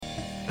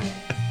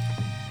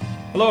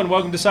Hello and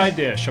welcome to Side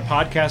Dish, a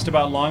podcast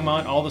about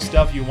Longmont, all the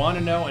stuff you want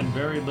to know and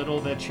very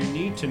little that you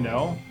need to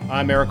know.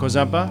 I'm Eric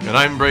Ozempa. And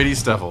I'm Brady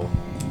Steffel.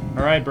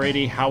 All right,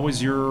 Brady, how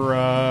was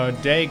your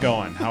day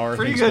going? How are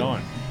things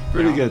going?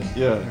 Pretty good,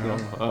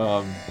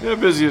 yeah.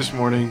 Busy this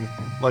morning.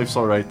 Life's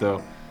all right,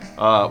 though.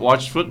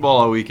 Watched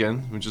football all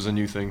weekend, which is a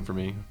new thing for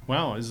me.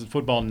 Wow, is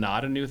football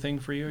not a new thing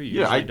for you?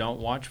 You usually don't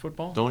watch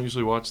football? Don't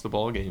usually watch the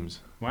ball games.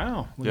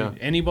 Wow. Yeah.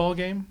 Any ball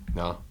game?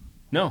 No.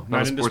 No,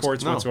 not into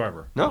sports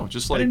whatsoever. No,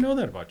 just like... I didn't know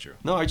that about you.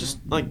 No, I just,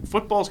 like,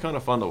 football's kind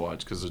of fun to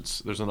watch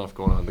because there's enough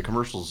going on. The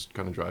commercials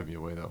kind of drive me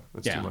away, though.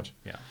 That's too much.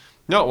 Yeah.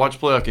 No, watch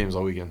playoff games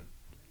all weekend.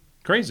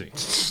 Crazy.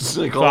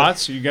 Like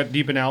Thoughts? You got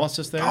deep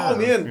analysis there? Oh,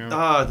 man.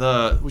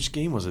 Yeah. Which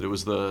game was it? It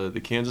was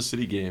the Kansas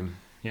City game.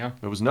 Yeah.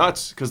 It was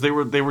nuts because they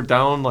were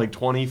down like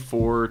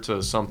 24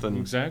 to something.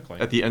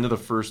 Exactly. At the end of the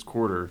first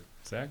quarter.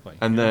 Exactly.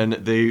 And then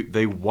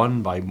they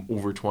won by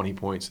over 20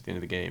 points at the end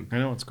of the game. I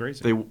know, it's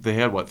crazy. They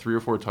had, 3 or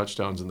 4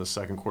 touchdowns in the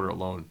second quarter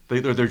alone.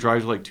 Their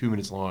drives were like 2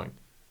 minutes long.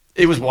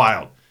 It was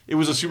wild. It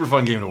was a super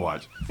fun game to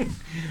watch.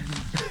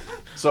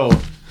 So,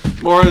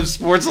 more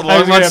sports and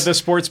Longmont. We have the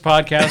sports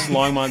podcast,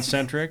 Longmont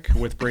Centric,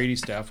 with Brady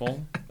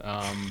Steffel,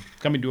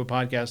 coming to a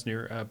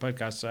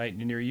podcast site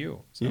near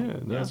you. So, yeah,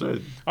 that's right.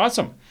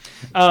 Awesome.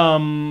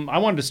 I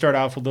wanted to start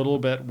off a little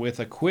bit with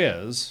a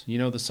quiz. You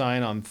know the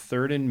sign on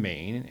 3rd and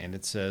Main, and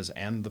it says,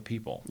 "And the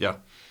people." Yeah. Do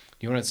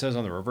you know what it says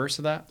on the reverse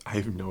of that? I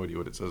have no idea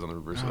what it says on the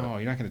reverse of that. Oh,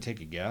 you're not going to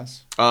take a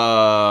guess?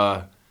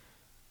 No.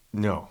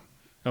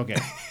 Okay.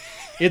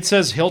 It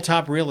says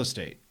Hilltop Real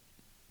Estate.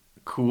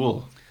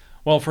 Cool.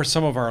 Well, for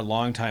some of our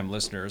longtime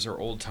listeners or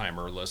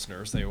old-timer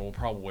listeners, they will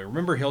probably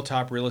remember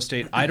Hilltop Real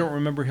Estate. I don't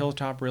remember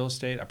Hilltop Real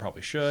Estate. I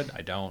probably should.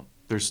 I don't.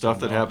 There's stuff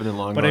that happened in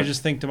Longmont. But I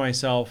just think to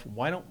myself,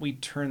 why don't we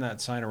turn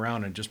that sign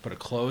around and just put a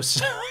close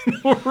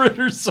sign over it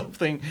or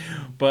something?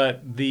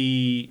 But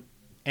the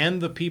 "and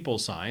the people"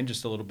 sign,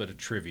 just a little bit of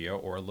trivia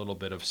or a little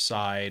bit of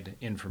side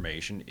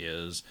information,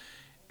 is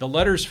the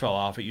letters fell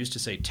off. It used to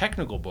say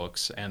Technical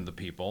Books and the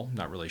People.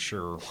 Not really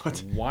sure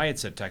why it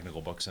said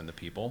Technical Books and the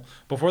People.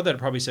 Before that, it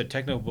probably said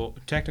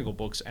Technical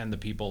Books and the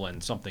People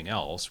and something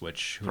else,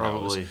 which who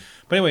knows.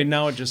 But anyway,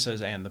 now it just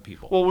says "and the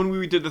people." Well, when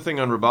we did the thing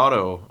on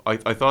Roboto,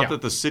 I thought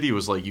that the city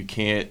was like, you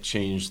can't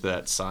change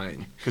that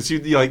sign because you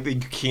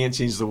can't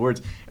change the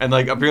words, and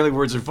like apparently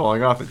words are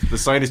falling off. The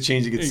sign is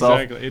changing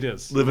itself. Exactly, it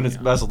is living its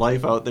best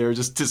life out there,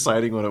 just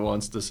deciding what it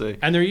wants to say.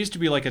 And there used to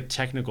be like a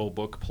Technical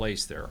Book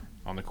place there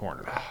on the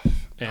corner.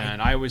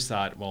 And I always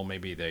thought, well,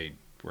 maybe they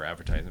were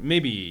advertising.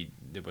 Maybe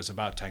it was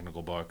about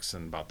Technical Books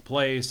and about the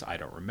place. I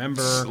don't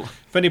remember.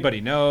 If anybody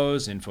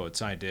knows, info at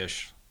Side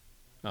Dish.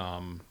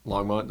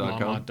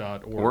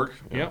 Longmont.org.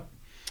 Yeah.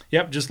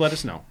 Yep, just let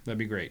us know. That'd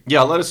be great.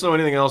 Yeah, let us know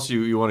anything else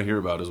you want to hear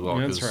about as well.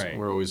 That's right.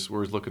 We're always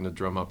looking to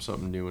drum up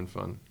something new and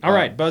fun. All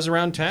right, buzz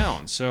around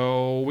town.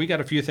 So we got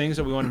a few things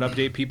that we wanted to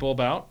update people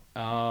about.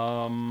 You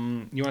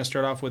want to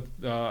start off with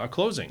a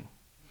closing?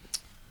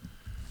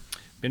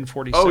 Bin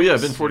 46. Oh, yeah,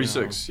 Bin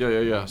 46.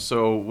 Yeah.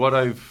 So what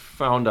I've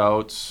found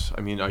out,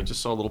 I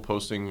just saw a little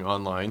posting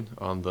online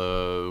on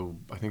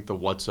I think the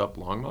What's Up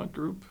Longmont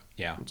group.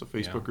 Yeah. It's a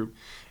Facebook group.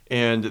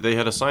 And they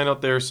had a sign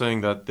out there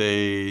saying that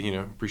they,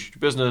 appreciate your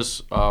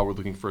business. We're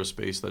looking for a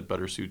space that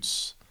better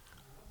suits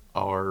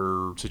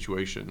our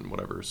situation,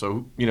 whatever.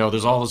 So,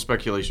 there's all the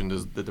speculation.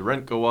 Did the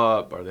rent go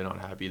up? Are they not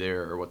happy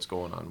there? Or what's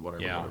going on?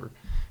 Whatever.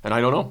 And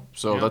I don't know.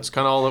 So that's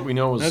kind of all that we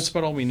know. That's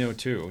about all we know,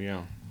 too,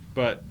 yeah.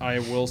 But I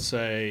will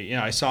say,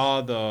 I saw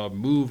the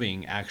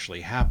moving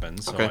actually happen,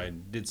 so I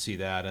did see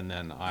that, and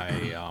then I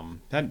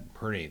hadn't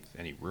heard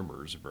any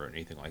rumors or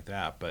anything like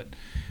that, but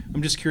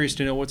I'm just curious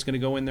to know what's going to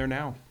go in there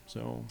now.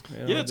 So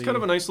it's kind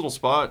of a nice little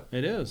spot.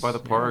 It is. By the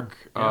park.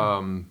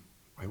 Yeah.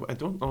 I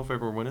don't know if I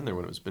ever went in there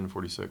when it was Bin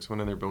 46. I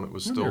went in there when it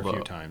was still a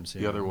few times,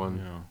 the other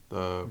one,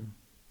 the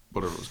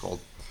whatever it was called.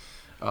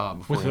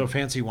 With the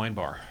fancy wine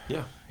bar.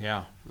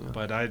 Yeah.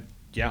 But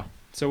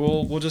So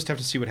we'll just have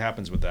to see what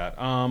happens with that.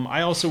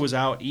 I also was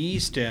out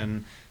east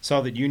and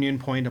saw that Union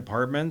Point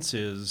Apartments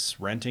is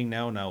renting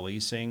now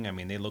leasing.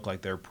 They look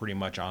like they're pretty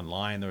much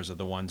online. Those are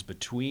the ones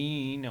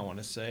between, I want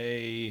to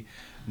say,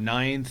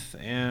 9th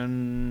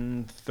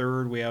and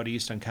 3rd way out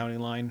east on County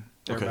Line,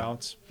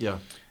 thereabouts. Okay. Yeah.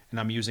 And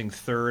I'm using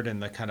 3rd in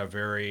the kind of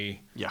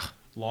very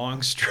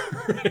long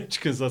stretch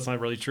because that's not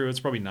really true.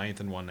 It's probably 9th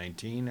and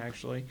 119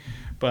 actually.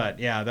 But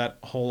yeah, that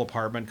whole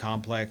apartment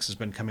complex has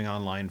been coming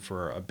online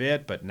for a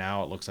bit, but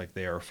now it looks like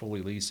they are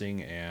fully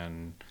leasing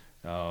and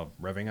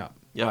revving up.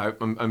 Yeah,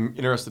 I'm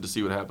interested to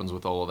see what happens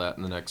with all of that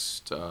in the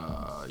next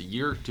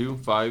year, 2,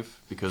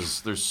 5,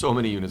 because there's so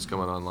many units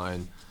coming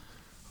online.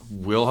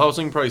 Will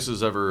housing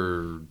prices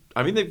ever...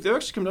 they've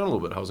actually come down a little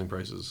bit, housing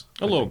prices.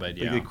 A little bit,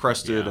 yeah. They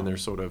crested and they're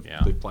sort of...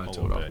 They've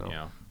plateaued off now.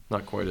 Yeah.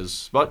 Not quite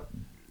as... But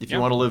if you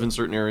want to live in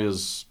certain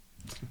areas,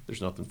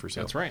 there's nothing for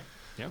sale. That's right,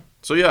 yeah.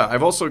 So yeah,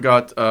 I've also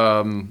got...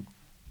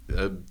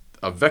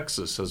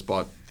 Avexis has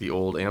bought the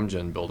old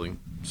Amgen building.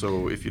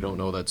 So if you don't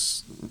know,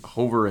 that's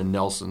Hover and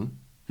Nelson,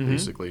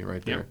 basically,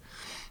 right there.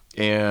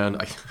 Yep. And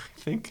I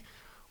think...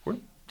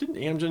 didn't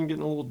Amgen get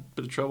in a little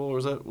bit of trouble, or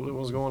was that what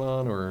was going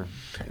on? Or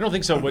I don't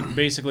think so. But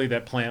basically,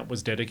 that plant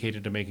was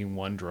dedicated to making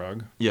one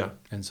drug, yeah,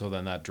 and so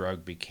then that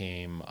drug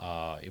became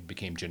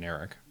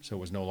generic. So it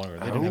was no longer,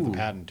 they didn't have the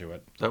patent to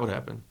it. that would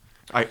happen.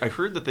 I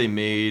heard that they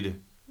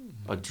made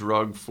a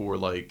drug for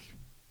like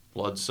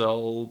blood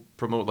cell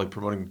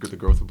promoting the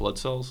growth of blood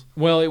cells.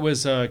 Well, it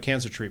was a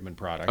cancer treatment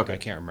product. Okay. I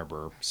can't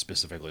remember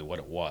specifically what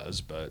it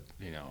was, but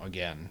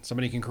again,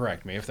 somebody can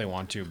correct me if they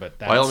want to. But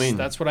By all means.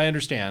 that's what I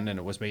understand, and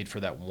it was made for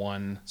that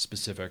one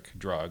specific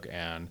drug.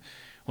 And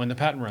when the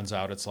patent runs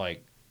out, it's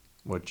like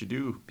What you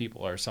do?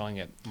 people are selling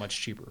it much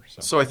cheaper.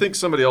 So I think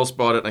somebody else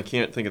bought it, and I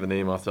can't think of the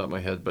name off the top of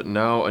my head. But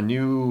now a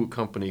new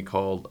company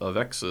called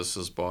Avexis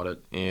has bought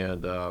it,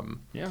 and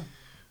Yeah.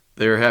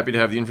 they're happy to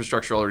have the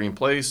infrastructure already in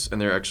place, and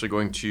they're actually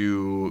going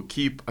to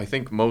keep, I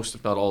think, most,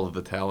 if not all, of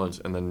the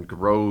talent, and then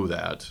grow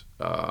that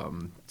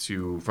from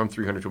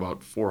 300 to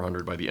about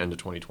 400 by the end of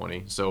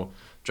 2020. So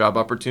job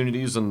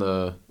opportunities in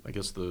the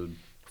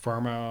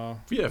Pharma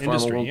pharma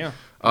industry, world. yeah.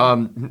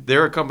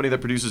 They're a company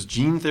that produces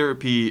gene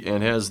therapy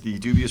and has the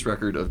dubious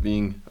record of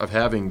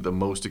having the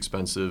most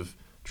expensive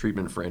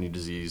treatment for any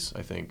disease,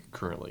 I think,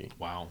 currently.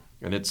 Wow.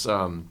 And it's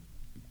I'm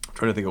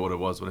trying to think of what it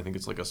was, but I think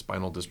it's like a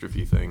spinal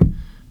dystrophy thing.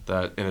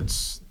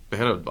 They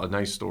had a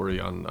nice story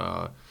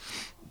on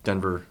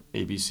Denver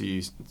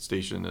ABC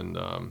station, and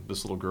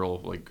this little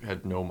girl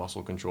had no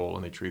muscle control,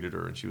 and they treated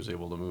her, and she was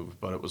able to move.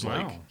 But it was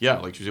Wow. she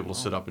was able to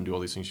sit up and do all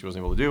these things she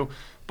wasn't able to do.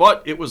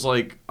 But it was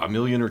like $1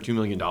 million or $2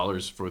 million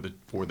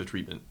for the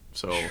treatment.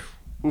 So,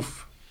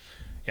 oof.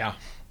 Yeah.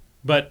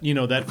 But,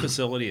 that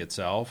facility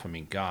itself, I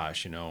mean,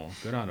 gosh,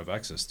 good on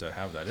Avexis to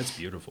have that. It's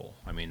beautiful.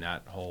 I mean,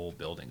 that whole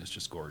building is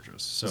just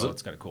gorgeous. So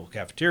it's got a cool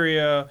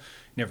cafeteria. You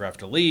never have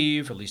to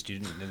leave. At least you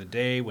didn't in the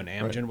day when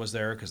Amgen was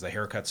there, because the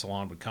haircut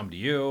salon would come to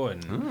you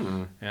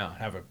and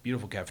have a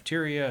beautiful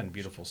cafeteria and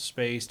beautiful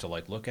space to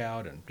look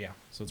out. And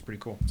so it's pretty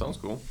cool. Sounds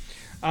cool.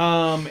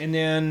 And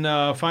then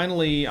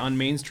finally on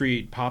Main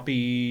Street,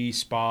 Poppy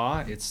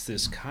Spa. It's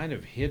this kind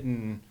of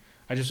hidden...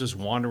 I just was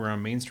wandering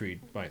around Main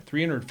Street by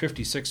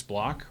 356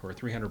 block or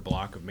 300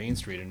 block of Main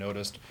Street and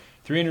noticed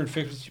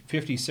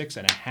 356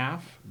 and a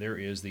half. There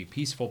is the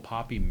Peaceful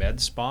Poppy Med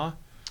Spa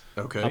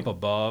up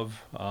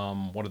above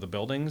one of the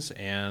buildings,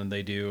 and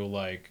they do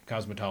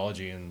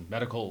cosmetology and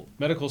medical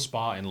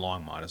spa in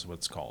Longmont is what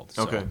it's called.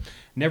 So, Okay.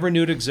 never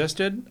knew it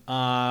existed.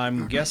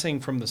 I'm guessing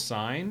from the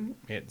sign,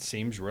 it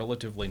seems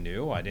relatively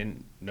new. I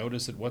didn't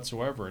notice it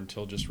whatsoever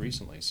until just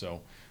recently.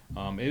 So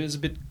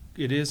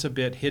it is a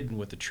bit hidden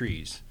with the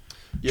trees.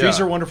 Yeah. Trees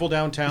are wonderful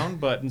downtown,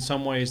 but in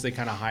some ways they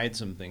kind of hide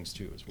some things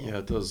too as well. Yeah,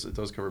 it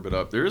does cover a bit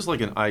up. There is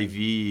an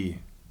IV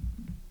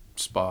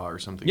spa or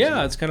something.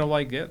 Yeah, it's kind of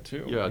like it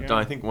too. Yeah,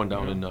 I think one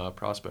down in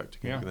Prospect. I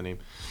can't think of the name.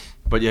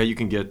 But you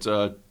can get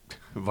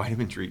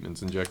vitamin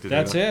treatments injected.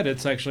 That's it.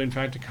 It's actually, in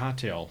fact, a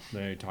cocktail.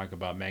 They talk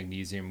about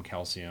magnesium,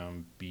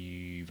 calcium,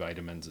 B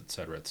vitamins, et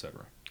cetera, et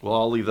cetera. Well,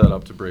 I'll leave that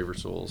up to braver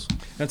souls.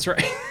 That's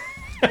right.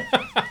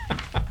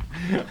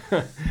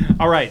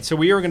 All right, so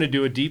we are going to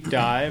do a deep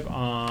dive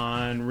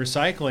on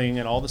recycling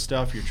and all the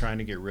stuff you're trying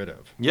to get rid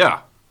of.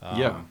 Yeah.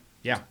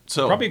 Yeah.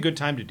 So probably a good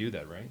time to do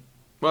that, right?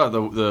 Well,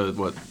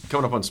 the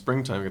coming up on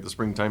springtime, we got the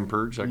springtime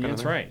purge. That kind of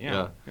That's thing. right.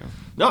 Yeah.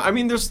 No, I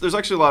mean there's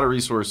actually a lot of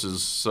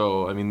resources.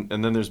 So I mean,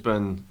 and then there's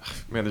been,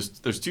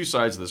 there's two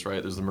sides of this,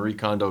 right? There's the Marie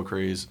Kondo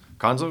craze.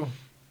 Kondo?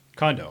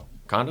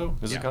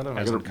 Is it Kondo?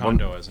 As in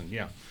Kondo, as in,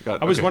 yeah.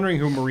 I was wondering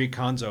who Marie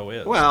Kondo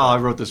is. Well, I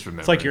wrote this from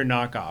memory. It's like your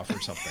knockoff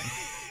or something.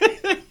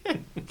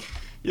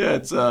 Yeah,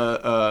 it's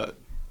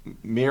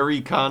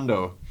Mary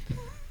Kondo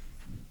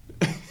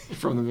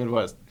from the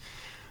Midwest.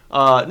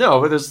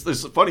 No, but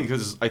it's funny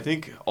because I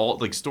think all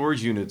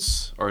storage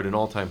units are at an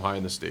all-time high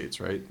in the States,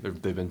 right?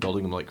 They've been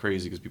building them like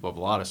crazy because people have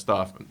a lot of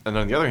stuff. And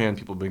on the other hand,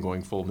 people have been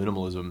going full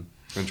minimalism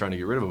and trying to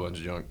get rid of a bunch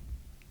of junk.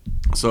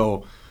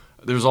 So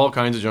there's all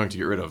kinds of junk to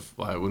get rid of.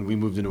 When we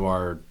moved into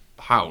our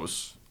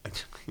house,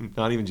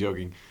 not even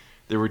joking,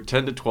 there were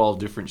 10 to 12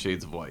 different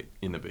shades of white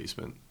in the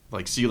basement.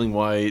 Ceiling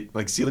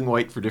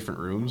white for different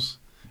rooms,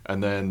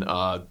 and then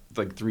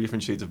 3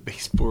 different shades of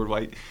baseboard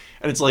white.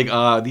 And it's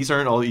these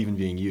aren't all even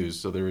being used.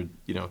 So they were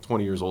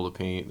 20 years old of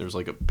paint. There's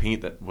a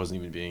paint that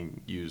wasn't even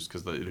being used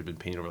because it had been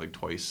painted over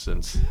twice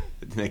since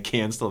that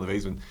can still in the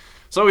basement.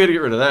 So we had to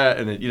get rid of that,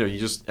 and you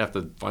just have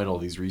to find all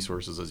these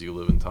resources as you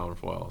live in town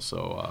for a while.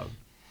 So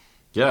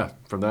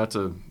from that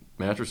to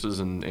mattresses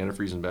and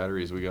antifreeze and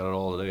batteries, we got it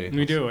all today.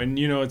 We do, and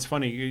it's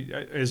funny,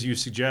 as you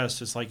suggest,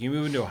 it's like you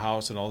move into a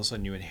house and all of a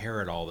sudden you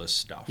inherit all this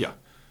stuff. Yeah.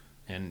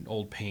 And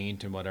old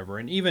paint and whatever.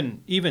 And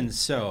even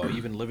so,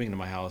 even living in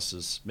my house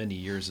as many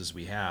years as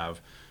we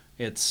have,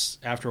 it's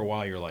after a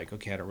while you're like,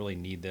 okay, I don't really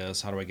need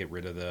this. How do I get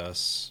rid of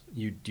this?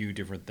 You do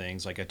different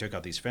things. I took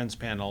out these fence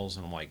panels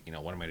and I'm like,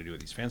 what am I going to do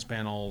with these fence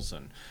panels?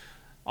 And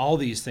all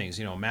these things,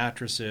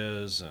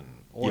 mattresses and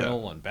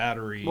oil and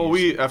batteries. Well,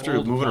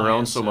 after moving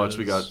around so much,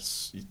 we got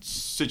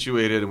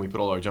situated and we put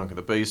all our junk in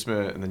the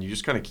basement, and then you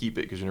just kind of keep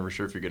it because you're never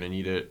sure if you're going to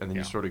need it, and then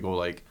you sort of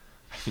go I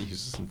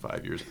use this in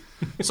 5 years.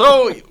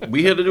 So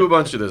we had to do a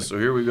bunch of this, so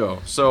here we go.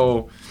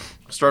 So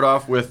Start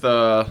off with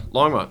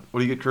Longmont. What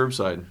do you get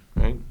curbside,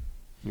 right?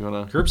 You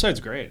wanna? Curbside's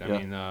great. I Yeah.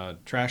 mean,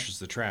 trash is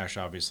the trash.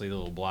 Obviously, the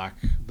little black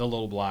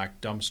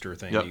dumpster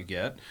thing Yep. that you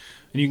get,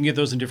 and you can get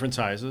those in different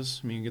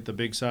sizes. I mean, you can get the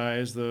big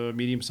size, the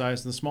medium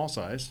size, and the small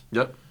size.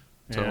 Yep.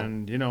 So,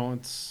 And it You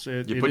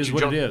it put is your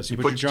what junk- it is. You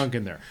put your junk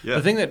in there. Yeah.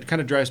 The thing that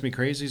kind of drives me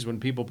crazy is when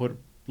people put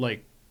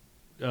like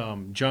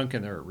junk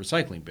in their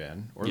recycling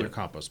bin or Yeah. their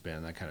compost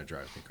bin. That kind of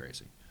drives me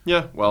crazy.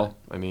 yeah. Well,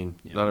 I mean,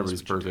 Yeah, not that's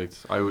everybody's what you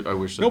perfect. I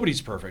wish that.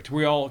 Nobody's perfect.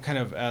 We all kind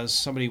of, as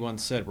somebody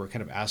once said, we're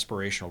kind of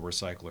aspirational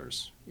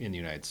recyclers in the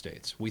United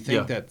States. We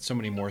think Yeah. that so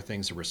many more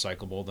things are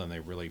recyclable than they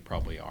really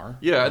probably are.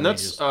 Yeah, and we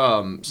that's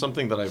just-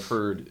 something that I've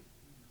heard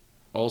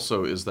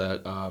also is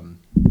that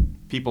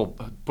people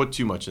put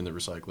too much in the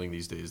recycling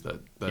these days. That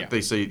Yeah.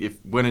 they say if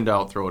when in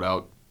doubt, throw it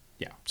out.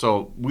 Yeah.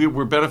 So we have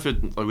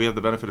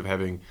the benefit of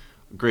having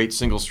great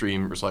single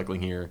stream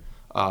recycling here.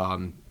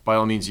 By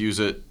all means, use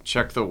it.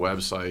 Check the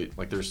website.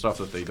 Like there's stuff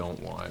that they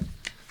don't want.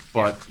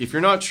 But if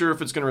you're not sure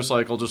if it's going to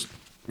recycle, just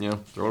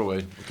throw it away.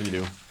 What can you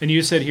do? And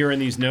you said here in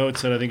these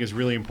notes that I think is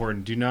really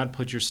important, do not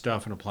put your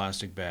stuff in a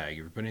plastic bag. If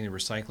you're putting the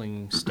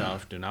recycling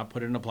stuff, do not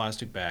put it in a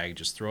plastic bag.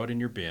 Just throw it in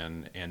your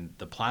bin. And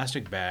the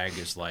plastic bag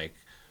is like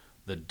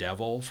the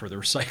devil for the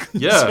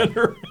recycling Yeah.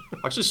 center.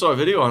 I actually saw a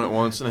video on it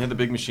once, and they had the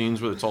big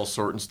machines where it's all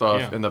sorting stuff,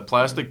 Yeah. and the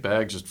plastic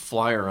bags just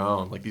fly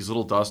around like these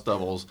little dust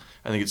devils,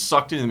 and they get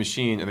sucked into the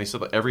machine. And they said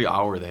that every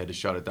hour they had to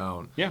shut it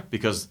down, Yeah.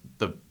 because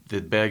the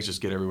bags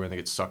just get everywhere and they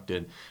get sucked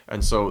in,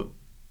 and so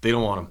they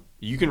don't want them.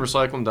 You can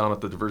recycle them down at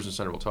the diversion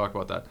center. We'll talk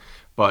about that,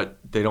 but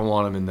they don't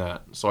want them in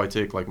that. So I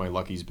take like my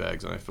Lucky's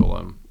bags and I fill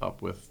them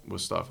up with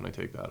stuff, and I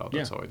take that out.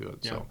 That's how I do it.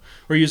 Yeah. So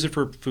Or use it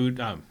for food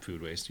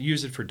waste.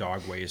 Use it for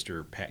dog waste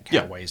or cat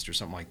Yeah. waste or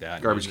something like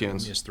that. Garbage Use it and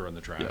cans. just throw it in the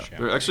trash. yeah, Yeah.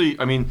 they're actually,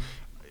 I mean,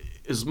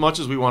 as much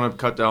as we want to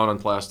cut down on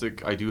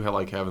plastic, I do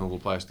like having the little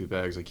plastic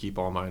bags. I keep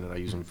all mine, and I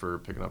use them for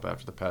picking up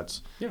after the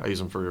pets. Yeah. I use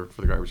them for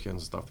the garbage cans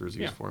and stuff. There's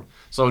use Yeah. for them.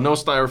 So no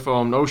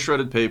styrofoam, no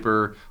shredded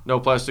paper, no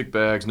plastic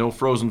bags, no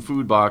frozen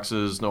food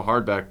boxes, no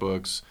hardback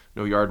books,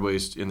 no yard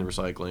waste in the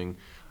recycling.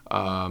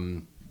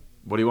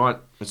 What do you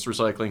want? It's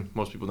recycling.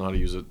 Most people know how to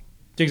use it.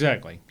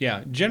 Exactly.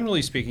 Yeah.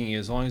 Generally speaking,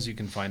 as long as you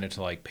can find it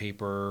to like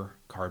paper,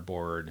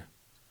 cardboard,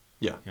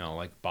 Yeah.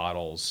 like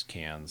bottles,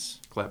 cans,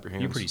 Clap your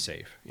hands. you're pretty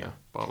safe. Yeah.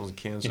 Bottles and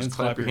cans. Hands, Just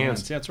clap your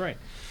hands. Yeah, that's right.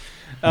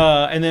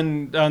 And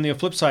then on the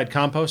flip side,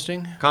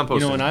 composting.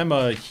 Composting. And I'm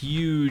a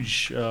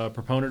huge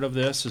proponent of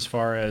this as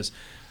far as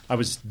I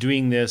was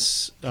doing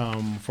this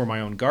for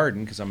my own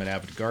garden because I'm an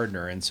avid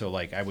gardener. And so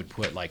like I would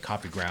put like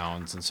coffee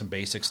grounds and some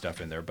basic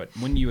stuff in there. But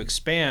when you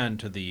expand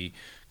to the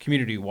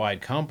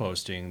community-wide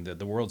composting,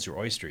 the world's your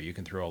oyster. You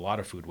can throw a lot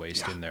of food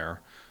waste in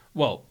there.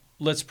 Well,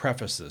 let's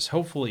preface this.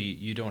 Hopefully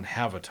you don't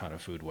have a ton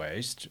of food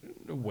waste,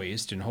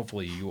 and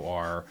hopefully you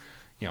are,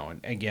 and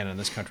again, in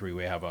this country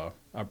we have a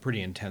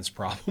pretty intense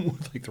problem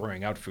with like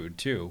throwing out food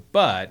too.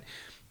 But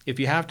if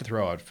you have to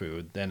throw out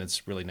food, then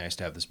it's really nice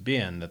to have this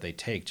bin that they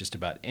take just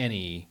about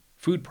any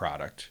food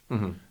product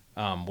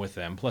with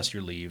them, plus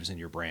your leaves and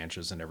your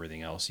branches and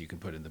everything else you can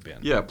put in the bin.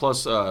 Yeah,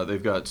 plus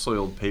they've got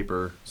soiled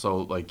paper, so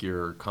like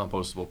your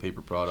compostable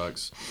paper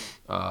products.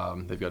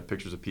 They've got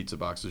pictures of pizza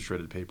boxes,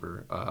 shredded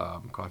paper,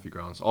 coffee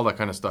grounds, all that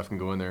kind of stuff can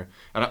go in there.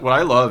 And what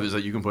I love is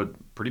that you can put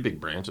pretty big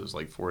branches,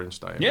 like 4-inch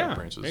diameter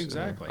branches.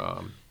 Exactly.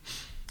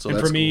 So and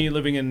that's for me, cool.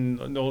 living in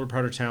an older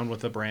part of town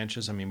with the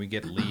branches, I mean, we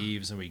get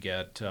leaves and we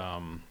get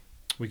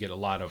a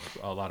lot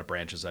of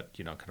branches that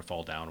kind of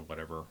fall down or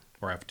whatever,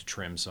 or have to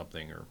trim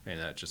something, and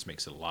that just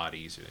makes it a lot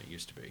easier than it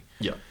used to be.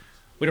 Yeah.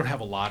 We don't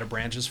have a lot of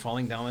branches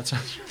falling down. That's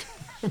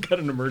I've got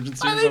an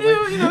emergency or They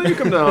something. do, you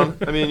come down.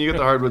 I mean, you get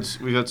the hardwoods.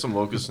 We've had some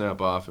locusts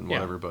snap off and Yeah.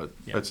 whatever, but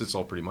Yeah. it's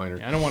all pretty minor.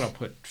 Yeah, I don't want to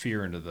put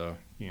fear into the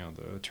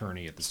the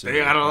attorney at the city.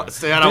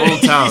 Stay out of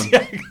Old Town.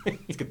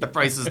 Let's get the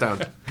prices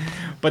down.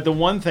 But the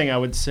one thing I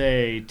would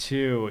say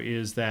too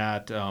is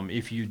that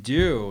if you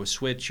do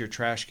switch your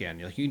trash can,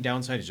 you can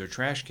downsize your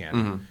trash can,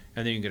 and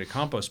then you can get a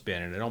compost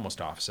bin, and it almost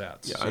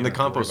offsets. Yeah, So and you the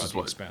don't have to worry compost about is the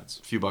what, expense.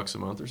 a few bucks a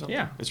month or something?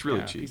 Yeah, It's really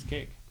yeah, cheap. Piece of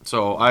cake.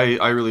 So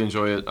I really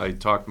enjoy it. I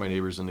talked my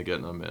neighbors into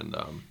getting them, and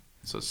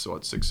so it's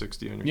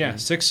 $660 on your Yeah, can?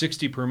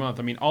 $660 per month.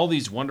 I mean, all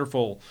these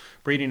wonderful.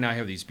 Brady and I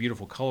have these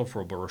beautiful,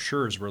 colorful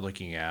brochures we're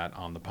looking at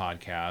on the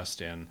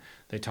podcast, and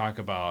they talk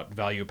about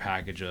value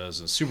packages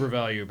and super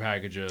value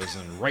packages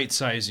and right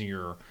sizing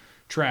your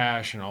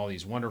trash and all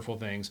these wonderful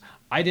things.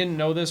 I didn't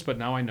know this, but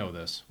now I know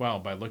this. Well,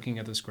 by looking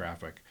at this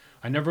graphic,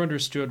 I never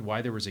understood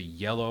why there was a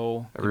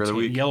yellow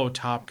yellow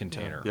top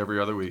container Every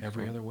other week.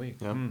 every other week.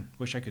 Yeah.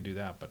 Wish I could do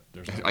that, but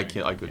there's no way. I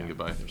can't. I couldn't Yeah, get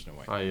by. There's no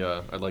way.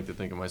 I'd like to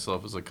think of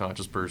myself as a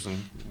conscious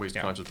person,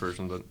 Yeah. conscious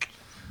person, but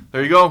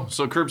there you go.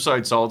 So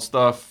curbside solid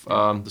stuff.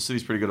 The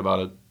city's pretty good about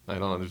it. I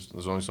don't know.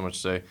 There's only so much to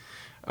say,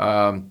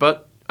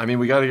 but I mean,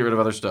 we got to get rid of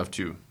other stuff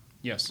too,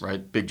 Yes.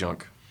 right? Big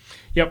junk.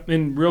 Yep,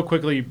 and real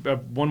quickly,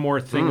 one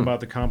more thing about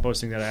the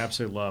composting that I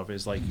absolutely love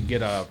is like you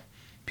get a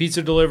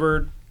pizza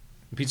delivered,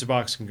 the pizza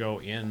box can go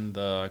in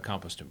the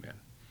composting bin.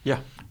 Yeah.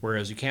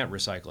 Whereas you can't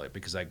recycle it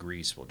because that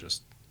grease will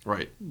just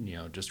Right.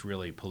 just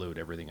really pollute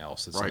everything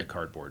else that's in the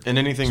cardboard. And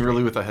anything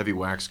really with a heavy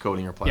wax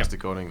coating or plastic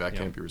coating, that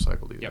can't be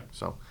recycled either. Yep.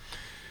 So,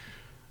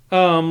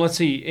 let's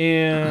see.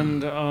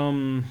 And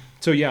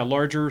so,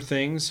 larger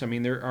things. I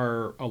mean, there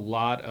are a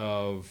lot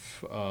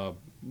of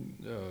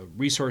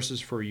resources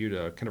for you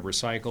to kind of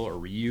recycle or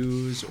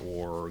reuse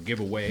or give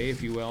away,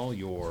 if you will,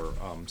 your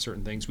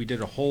certain things. We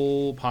did a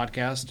whole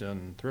podcast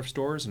on thrift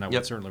stores, and I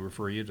would certainly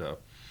refer you to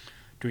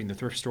doing the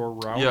thrift store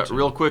route. Yeah,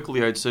 real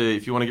quickly, I'd say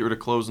if you want to get rid of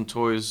clothes and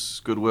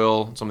toys,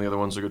 Goodwill, some of the other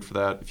ones are good for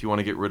that. If you want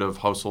to get rid of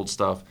household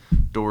stuff,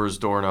 doors,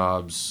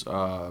 doorknobs,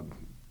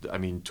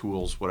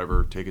 tools,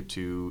 whatever, take it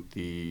to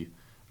the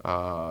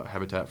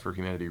Habitat for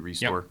Humanity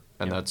Restore.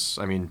 And that's,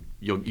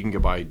 you can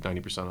get by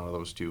 90% out of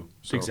those too.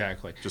 So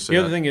exactly. The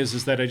other thing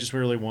is that I just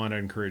really want to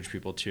encourage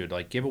people to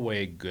give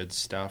away good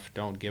stuff.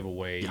 Don't give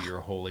away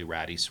your holy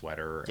ratty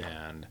sweater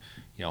and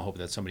hope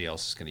that somebody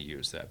else is going to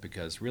use that,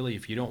 because really,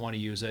 if you don't want to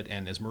use it,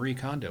 and as Marie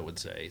Kondo would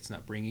say, it's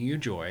not bringing you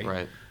joy.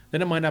 Right.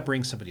 Then it might not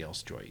bring somebody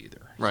else joy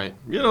either. Right.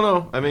 You don't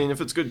know. If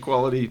it's good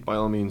quality, by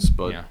all means,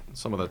 but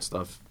some of that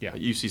stuff,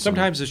 you see.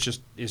 Sometimes it's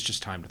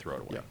just time to throw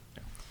it away.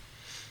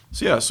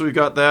 So we've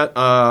got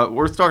that.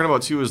 Worth talking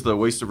about too is the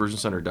Waste Diversion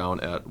Center down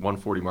at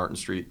 140 Martin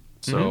Street.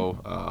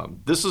 So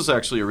this is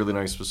actually a really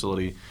nice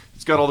facility.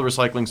 It's got all the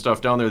recycling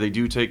stuff down there. They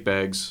do take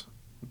bags,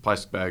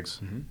 plastic bags,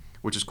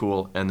 which is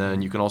cool. And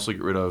then you can also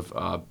get rid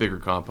of bigger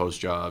compost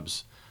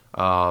jobs,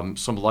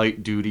 some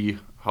light duty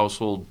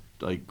household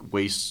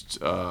waste,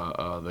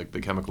 the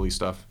chemical-y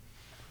stuff.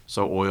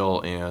 So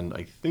oil and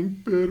I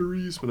think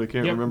batteries, but I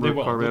can't remember.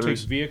 They'll take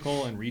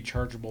vehicle and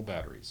rechargeable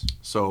batteries.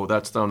 So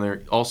that's down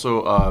there.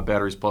 Also,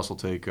 Batteries Plus will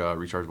take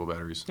rechargeable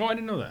batteries. Oh, I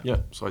didn't know that. Yeah,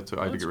 so I had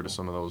to get rid of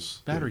some of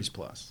those. Batteries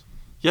Plus.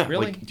 Yeah,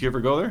 really? Do you ever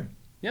go there?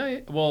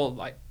 Yeah. Well,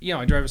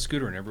 I drive a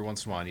scooter, and every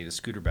once in a while I need a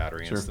scooter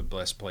battery, and it's the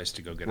best place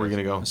to go get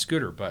a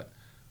scooter. But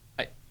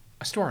I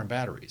store on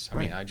batteries.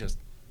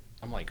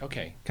 I'm like,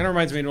 okay. Kind of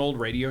reminds me of an old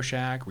Radio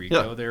Shack where you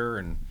go there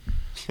and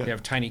you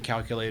have tiny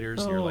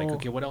calculators, and you're like,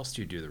 okay, what else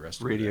do you do the rest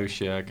of the day? Radio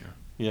Shack.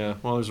 Yeah,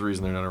 well, there's a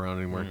reason they're not around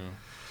anymore.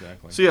 Yeah,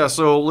 exactly.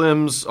 So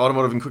limbs,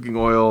 automotive and cooking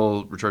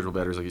oil, rechargeable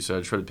batteries, like you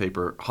said, shredded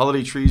paper,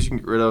 holiday trees you can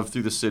get rid of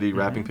through the city,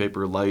 wrapping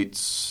paper,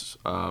 lights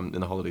in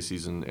the holiday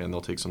season, and they'll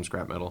take some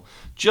scrap metal.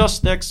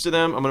 Just next to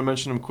them, I'm going to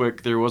mention them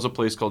quick, there was a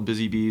place called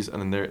Busy Bees,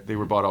 and then they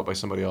were bought out by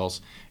somebody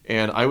else,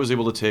 and I was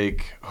able to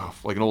take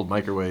an old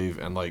microwave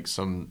and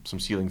some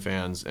ceiling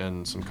fans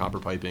and some copper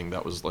piping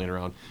that was laying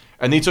around,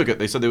 and they took it.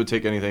 They said they would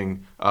take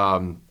anything.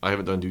 I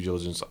haven't done due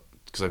diligence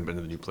because I haven't been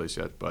to the new place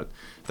yet, but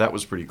that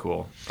was pretty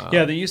cool.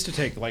 They used to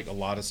take a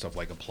lot of stuff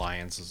like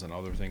appliances and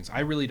other things.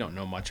 I really don't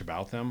know much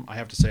about them. I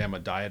have to say I'm a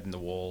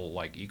dyed-in-the-wool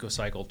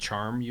EcoCycle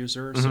Charm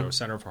user, so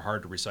Center for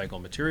Hard to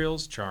Recycle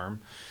Materials, Charm.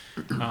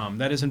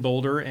 That is in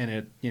Boulder, and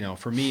it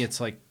for me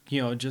it's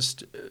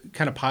just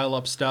kind of pile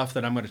up stuff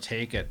that I'm going to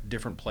take at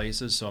different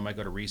places. So I might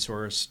go to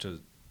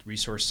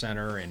Resource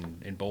Center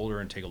in Boulder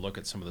and take a look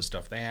at some of the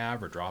stuff they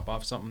have or drop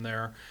off something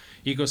there.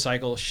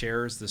 EcoCycle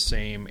shares the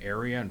same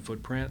area and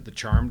footprint the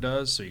Charm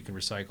does, so you can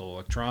recycle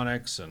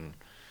electronics and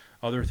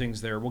other things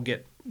there. We'll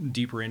get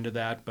deeper into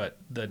that, but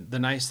the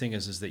nice thing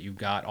is that you've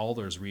got all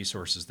those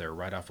resources there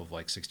right off of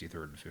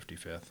 63rd and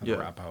 55th and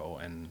Arapahoe,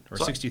 or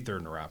 63rd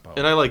and Arapahoe.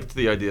 And I liked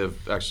the idea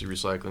of actually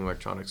recycling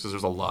electronics because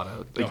there's a lot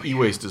of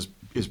e-waste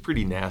is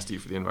pretty nasty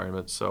for the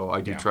environment, so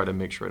I do try to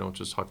make sure I don't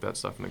just huck that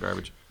stuff in the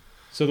garbage.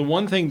 So the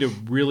one thing to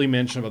really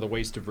mention about the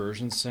Waste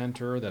Diversion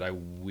Center that I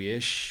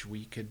wish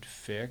we could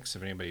fix,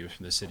 if anybody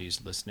from the city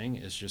is listening,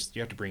 is just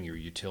you have to bring your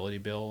utility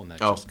bill, and that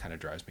just kind of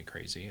drives me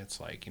crazy. It's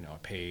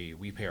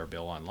we pay our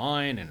bill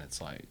online, and it's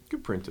like... You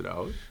could print it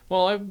out.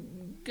 Well,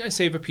 I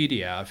save a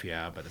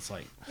PDF, but it's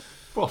like...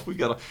 Well, we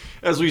got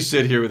as we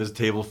sit here with this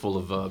table full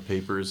of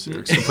papers,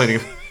 complaining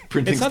of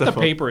printing stuff. It's not the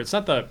paper. It's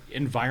not the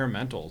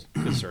environmental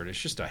concern. It's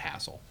just a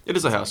hassle. It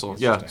is a hassle,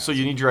 So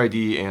you need your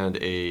ID and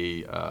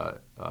a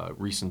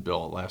recent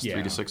bill. It lasts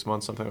 3 to 6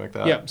 months, something like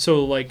that. Yeah.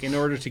 So in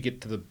order to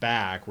get to the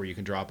back where you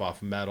can drop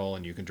off metal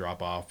and you can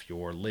drop off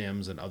your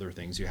limbs and other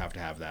things, you have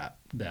to have that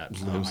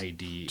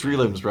ID. Tree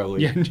limbs,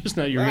 probably. Yeah, just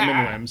not your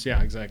human limbs.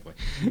 Yeah, exactly.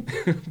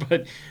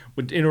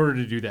 But in order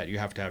to do that, you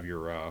have to have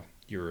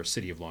your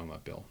City of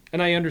Longmont bill.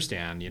 And I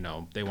understand,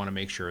 they want to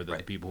make sure that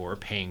the people who are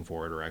paying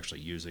for it are actually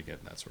using it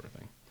and that sort of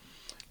thing.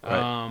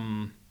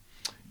 Right.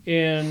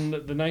 And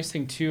the nice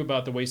thing, too,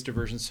 about the Waste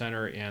Diversion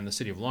Center and the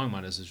City of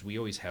Longmont is we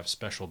always have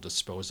special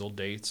disposal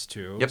dates,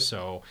 too. Yep.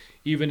 So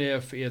even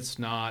if it's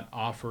not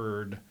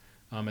offered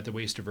at the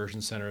Waste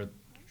Diversion Center,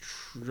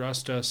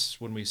 trust us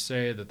when we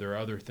say that there are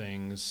other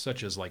things,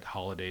 such as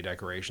holiday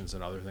decorations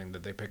and other things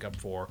that they pick up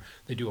for.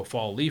 They do a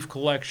fall leaf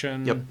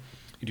collection. Yep.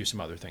 You do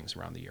some other things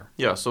around the year.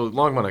 Yeah, so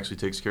Longmont actually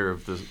takes care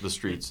of the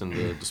streets and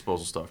the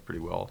disposal stuff pretty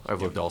well.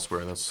 I've lived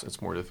elsewhere, and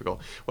it's more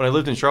difficult. When I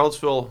lived in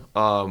Charlottesville,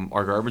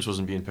 our garbage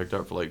wasn't being picked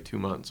up for 2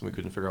 months, and we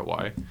couldn't figure out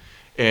why.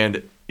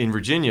 And in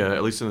Virginia,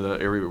 at least in the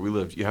area where we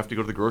lived, you have to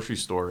go to the grocery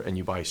store and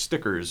you buy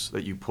stickers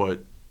that you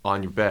put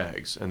on your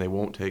bags, and they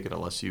won't take it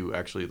unless you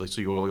actually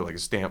so you go a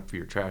stamp for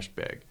your trash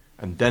bag,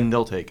 and then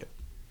they'll take it.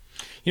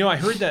 You know, I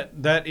heard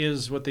that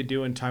is what they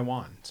do in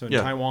Taiwan. So in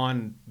Yeah.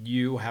 Taiwan,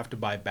 you have to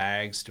buy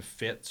bags to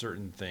fit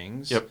certain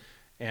things. Yep.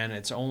 And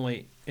it's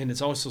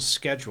also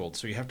scheduled,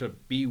 so you have to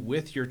be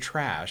with your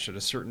trash at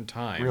a certain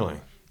time. Really?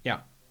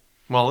 Yeah.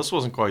 Well, this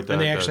wasn't quite that.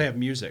 And they actually have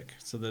music.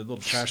 So the little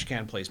trash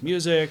can plays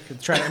music.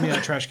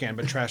 Not trash can,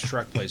 but trash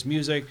truck plays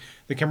music.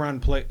 They come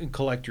around and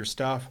collect your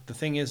stuff. The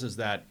thing is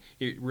that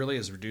it really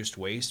has reduced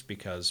waste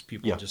because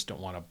people just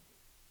don't want to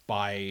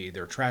buy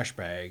their trash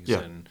bags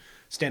and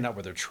stand out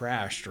with their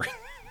trash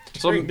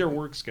during their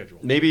work schedule.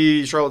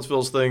 Maybe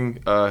Charlottesville's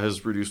thing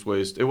has reduced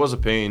waste. It was a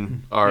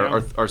pain.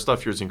 Our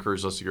stuff here has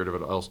encouraged us to get rid of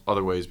it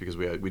other ways because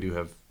we do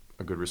have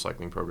a good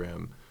recycling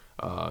program,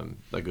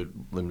 a good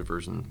limited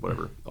version,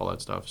 whatever, all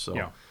that stuff.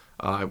 So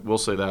I will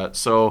say that.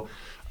 So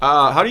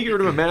how do you get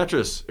rid of a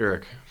mattress,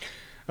 Eric?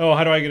 Oh,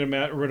 how do I get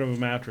rid of a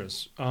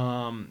mattress?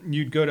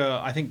 You'd go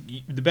to, I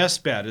think the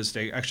best bet is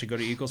to actually go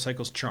to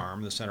EcoCycle's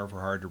CHARM, the Center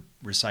for Hard to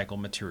Recycle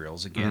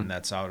Materials. Again,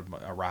 that's out of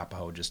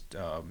Arapahoe, just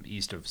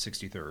east of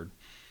 63rd.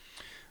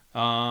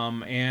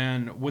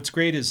 And what's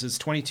great is it's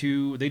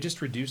 22. They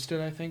just reduced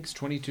it. I think it's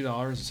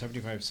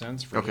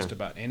 $22.75 for just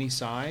about any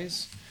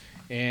size.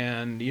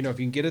 And if you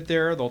can get it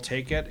there, they'll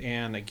take it.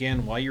 And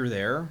again, while you're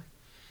there,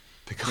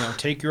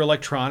 take your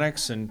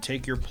electronics and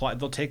take your.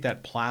 They'll take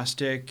that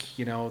plastic,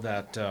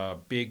 that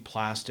big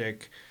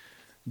plastic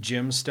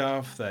gym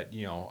stuff, that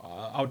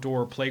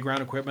outdoor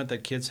playground equipment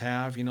that kids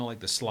have. Like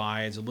the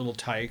slides, the Little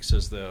Tykes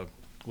was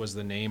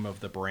the name of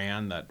the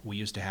brand that we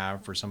used to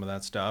have for some of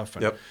that stuff.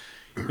 And,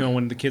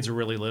 when the kids are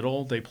really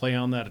little, they play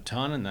on that a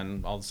ton, and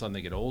then all of a sudden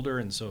they get older.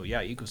 And so,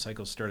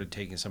 EcoCycle started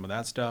taking some of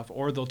that stuff.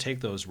 Or they'll take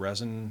those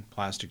resin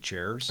plastic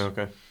chairs.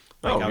 Okay.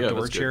 Like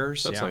outdoor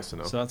chairs. That's nice to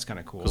know. So that's kind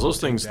of cool. Because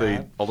those things,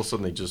 all of a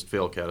sudden, they just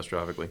fail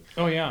catastrophically.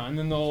 Oh, yeah. And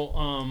then they'll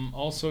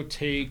also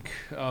take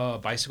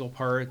bicycle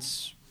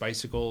parts,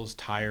 bicycles,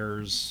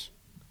 tires,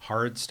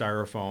 hard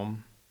styrofoam.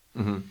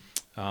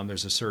 Mm-hmm.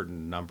 There's a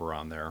certain number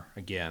on there.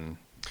 Again.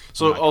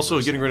 So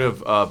also getting rid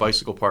of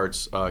bicycle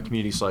parts,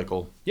 Community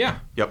Cycle. Yeah.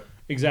 Yep.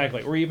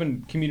 Exactly. Or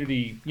even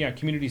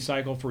Community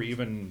Cycle for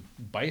even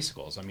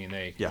bicycles. I mean,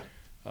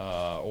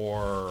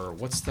 or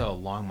what's the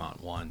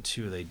Longmont one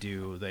too?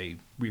 They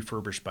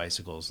refurbish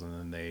bicycles and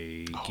then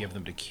they give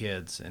them to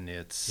kids, and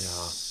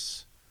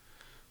it's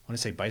I want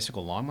to say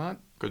Bicycle Longmont.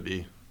 Could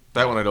be.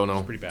 That one I don't know.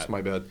 It's pretty bad. It's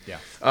my bad. Yeah.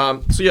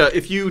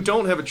 If you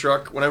don't have a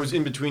truck, when I was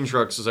in between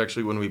trucks is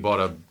actually when we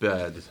bought a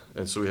bed,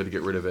 and so we had to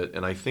get rid of it.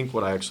 And I think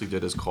what I actually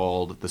did is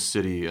called the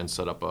city and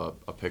set up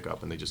a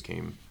pickup, and they just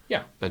came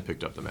and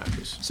picked up the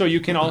mattress. So you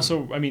can also,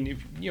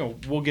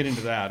 we'll get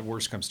into that.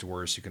 Worst comes to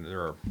worst,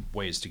 there are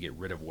ways to get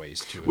rid of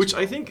waste too. Which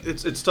I think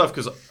it's tough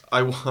because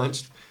I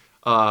watched.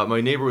 My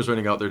neighbor was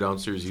renting out their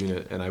downstairs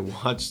unit, and I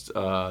watched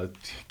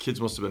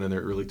kids must have been in their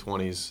early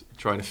 20s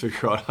trying to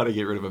figure out how to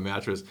get rid of a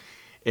mattress.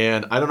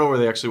 And I don't know where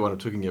they actually wound up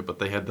taking it, but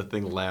they had the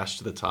thing lashed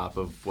to the top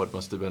of what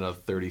must have been a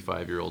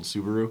 35-year-old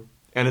Subaru.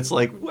 And it's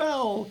like,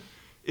 well,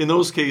 in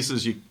those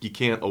cases, you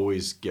can't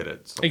always get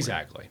it somewhere.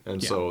 Exactly.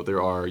 And so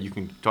you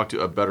can talk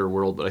to a better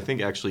world, but I think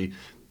actually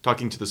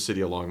talking to the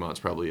city of Longmont is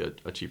probably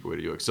a cheaper way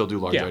to do it. Still do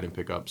large item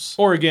pickups.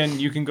 Or again,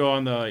 you can go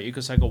on the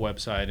EcoCycle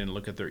website and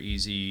look at their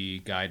easy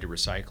guide to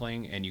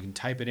recycling, and you can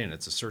type it in.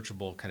 It's a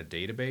searchable kind of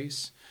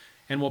database.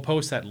 And we'll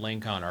post that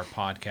link on our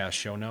podcast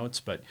show notes,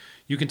 but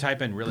you can type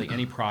in really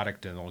any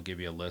product and it'll give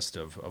you a list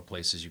of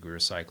places you can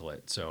recycle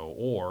it. So,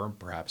 or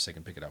perhaps they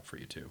can pick it up for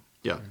you too.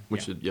 Yeah,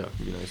 which would be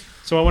nice.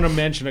 So I want to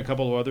mention a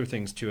couple of other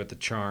things too at the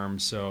CHARM.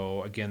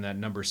 So again, that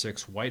number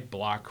 6 white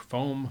block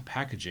foam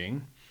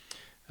packaging,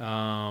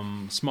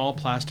 small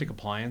plastic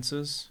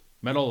appliances,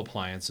 metal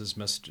appliances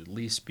must at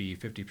least be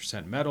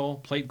 50% metal,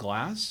 plate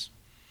glass,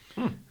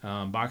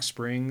 box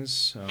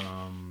springs,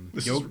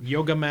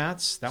 yoga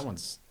mats.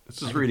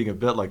 This is reading a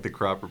bit like the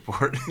crop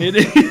report. It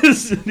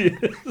is.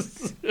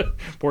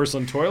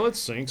 Porcelain toilets,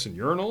 sinks, and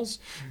urinals,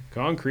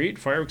 concrete,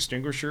 fire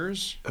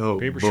extinguishers,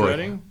 paper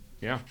shredding.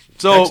 Yeah.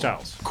 So,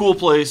 textiles. Cool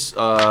place. You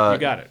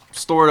got it.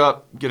 Store it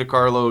up, get a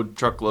carload,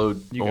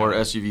 truckload, or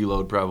SUV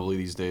load probably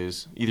these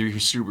days. Either your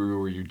Subaru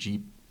or your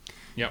Jeep.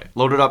 Yeah.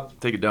 Load it up,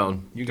 take it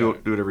down. Do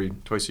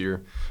it twice a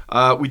year.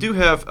 We do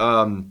have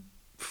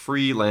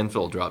free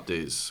landfill drop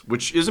days,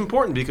 which is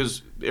important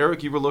because,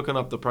 Eric, you were looking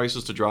up the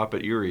prices to drop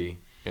at Erie.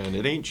 And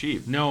it ain't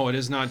cheap. No, it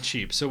is not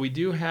cheap. So we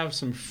do have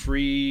some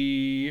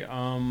free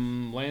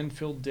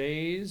landfill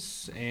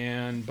days,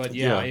 but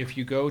if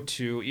you go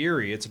to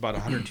Erie, it's about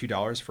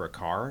 $102 for a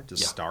car to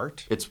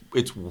start. It's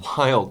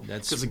wild.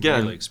 That's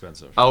again, really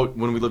expensive. Out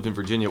when we lived in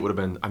Virginia, it would have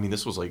been. I mean,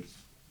 this was like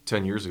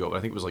 10 years ago. But I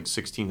think it was like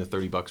 $16 to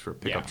 $30 for a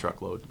pickup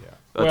truckload.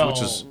 Yeah.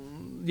 Which is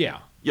yeah.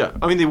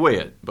 I mean, they weigh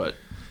it, but.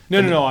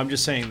 No. I'm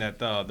just saying that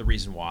the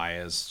reason why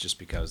is just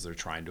because they're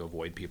trying to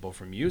avoid people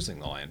from using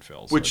the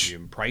landfill. So if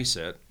you price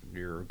it,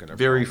 you're going to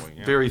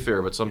very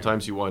fair. But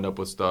sometimes you wind up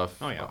with stuff.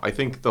 Oh yeah. I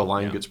think the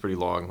line gets pretty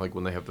long, like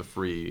when they have the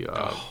free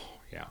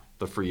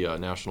the free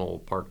national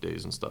park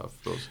days and stuff.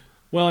 Those.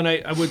 Well, and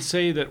I would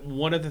say that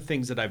one of the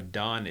things that I've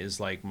done is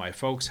like my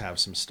folks have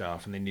some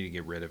stuff and they need to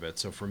get rid of it.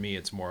 So for me,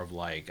 it's more of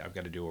like I've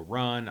got to do a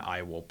run.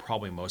 I will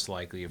probably most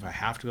likely, if I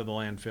have to go to the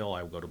landfill,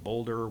 I will go to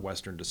Boulder.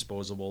 Western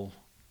Disposal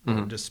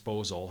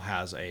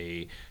has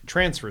a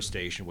transfer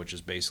station, which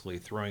is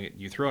basically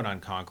you throw it on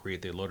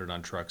concrete, they load it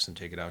on trucks and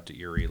take it out to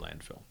Erie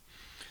landfill.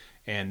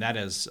 And that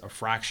is a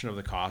fraction of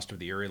the cost of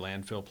the Erie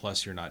landfill,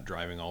 plus you're not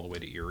driving all the way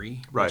to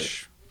Erie, Right.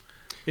 which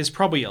is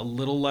probably a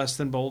little less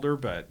than Boulder,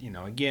 but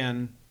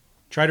again,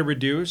 try to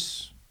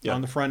reduce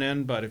on the front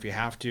end, but if you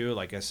have to,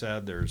 like I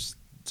said,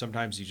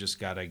 sometimes you just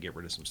got to get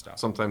rid of some stuff.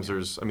 Sometimes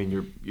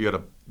you got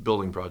a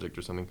building project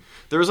or something.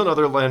 There is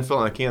another landfill,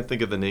 and I can't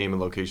think of the name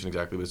and location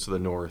exactly, but it's to the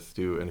north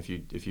too. And if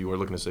you are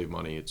looking to save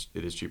money, it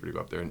is cheaper to go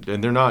up there. And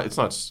it's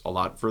not a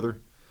lot further,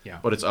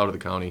 but it's out of the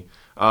county.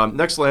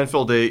 Next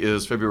landfill day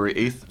is February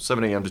 8th,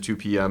 7 a.m. to 2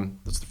 p.m.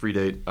 That's the free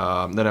date.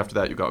 Then after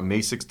that, you've got May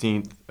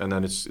 16th, and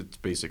then it's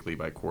basically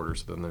by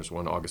quarters. Then there's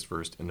one August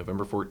 1st and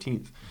November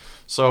 14th.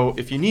 So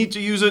if you need to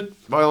use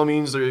it, by all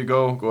means, there you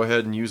go. Go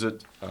ahead and use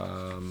it.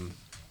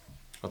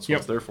 That's what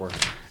it's there for.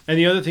 And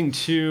the other thing,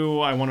 too,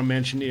 I want to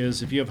mention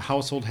is if you have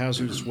household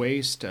hazardous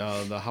waste,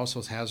 the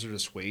household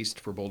hazardous waste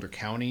for Boulder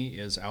County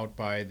is out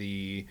by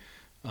the,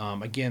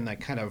 again, that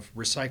kind of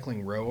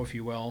recycling row, if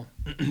you will,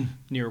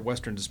 near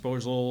Western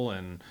Disposal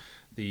and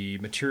the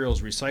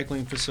materials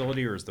recycling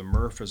facility, or as the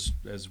MRF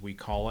as we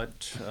call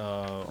it,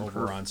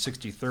 over on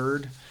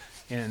 63rd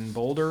in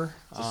Boulder.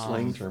 It's a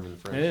slang term in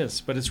French. It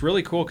is, but it's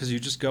really cool because you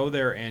just go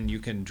there and you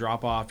can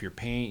drop off your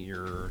paint,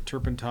 your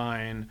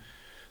turpentine,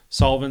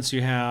 solvents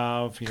you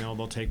have,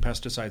 they'll take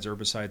pesticides,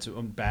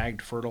 herbicides,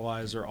 bagged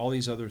fertilizer, all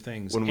these other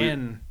things.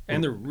 And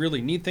the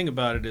really neat thing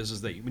about it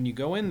is that when you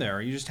go in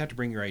there, you just have to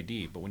bring your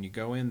ID. But when you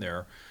go in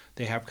there,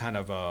 they have kind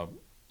of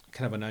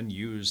an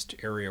unused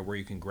area where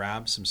you can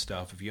grab some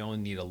stuff if you only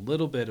need a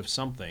little bit of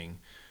something,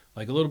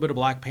 like a little bit of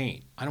black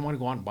paint. I don't want to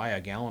go out and buy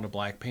a gallon of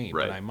black paint,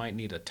 but I might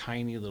need a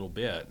tiny little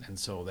bit. And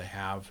so they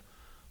have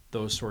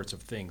those sorts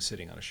of things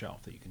sitting on a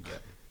shelf that you can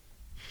get.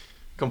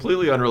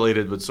 Completely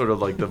unrelated, but sort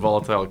of like the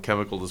volatile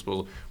chemical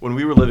disposal. When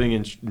we were living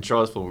in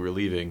Charlottesville, when we were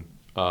leaving,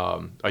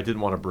 I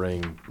didn't want to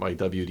bring my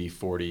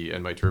WD-40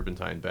 and my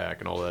turpentine back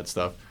and all that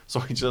stuff.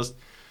 So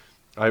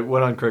I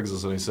went on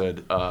Craigslist and I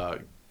said,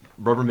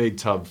 Rubbermaid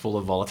tub full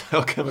of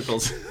volatile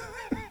chemicals,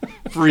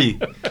 free.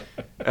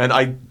 And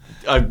I'm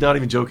not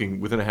even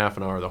joking. Within a half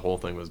an hour, the whole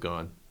thing was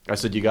gone. I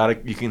said, you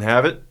can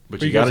have it,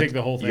 but you got to take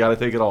the whole thing. You got to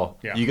take it all.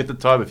 Yeah. You get the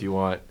tub if you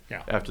want.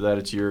 Yeah. After that,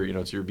 it's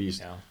your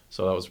beast. Yeah.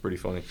 So that was pretty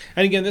funny.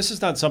 And again, this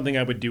is not something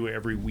I would do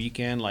every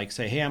weekend, like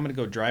say, hey, I'm going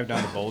to go drive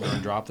down to Boulder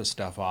and drop this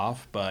stuff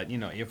off. But,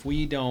 if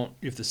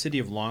the city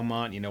of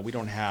Longmont, we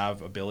don't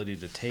have ability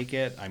to take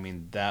it, I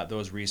mean,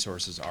 those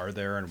resources are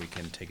there and we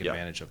can take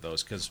advantage of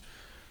those because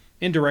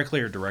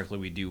indirectly or directly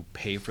we do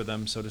pay for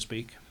them, so to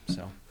speak.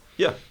 So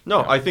yeah.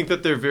 No, I think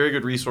that they're very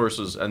good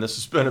resources. And this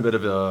has been a bit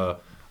of a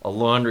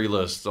laundry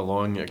list, a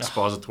long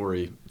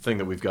expository thing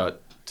that we've got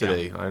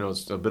today. Yeah. I know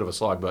it's a bit of a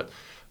slog, but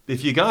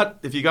if you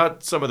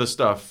got some of this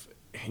stuff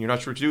and you're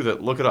not sure what to do with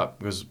it, look it up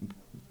because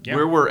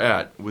where we're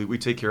at, we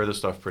take care of this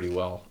stuff pretty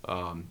well.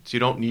 So you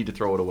don't need to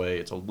throw it away.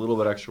 It's a little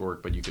bit extra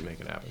work, but you can make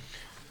it happen.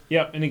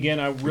 Yeah, and again,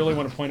 I really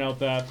want to point out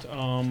that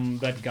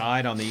that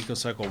guide on the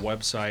EcoCycle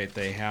website.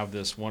 They have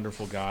this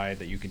wonderful guide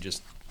that you can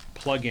just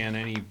plug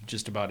in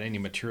just about any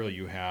material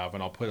you have,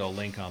 and I'll put a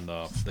link on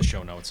the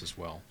show notes as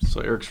well.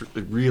 So Eric's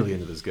really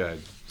into this guide.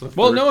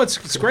 Well, no,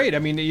 it's great. I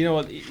mean,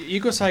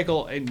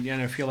 EcoCycle,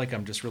 and I feel like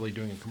I'm just really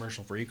doing a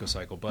commercial for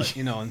EcoCycle, but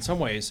in some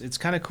ways, it's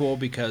kind of cool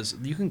because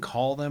you can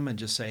call them and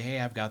just say, "Hey,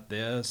 I've got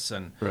this,"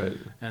 and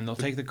they'll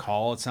take the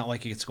call. It's not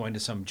like it's going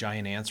to some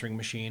giant answering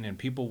machine, and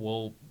people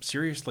will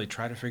seriously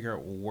try to figure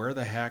out where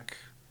the heck,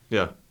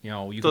 you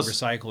can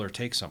recycle or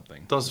take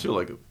something. Does feel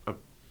like a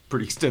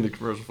pretty extended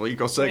commercial for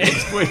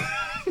EcoCycle.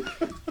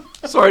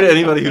 Sorry to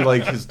anybody who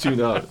is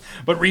tuned out.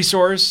 But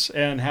Resource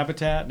and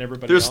Habitat and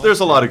everybody else. There's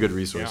a lot of good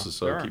resources,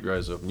 so keep your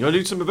eyes open. You want to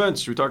do some events?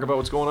 Should we talk about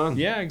what's going on?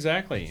 Yeah,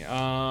 exactly.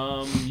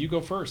 You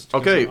go first.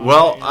 Okay,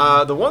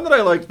 well, the one that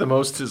I liked the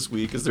most this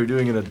week is they're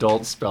doing an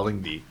adult spelling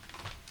bee.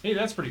 Hey,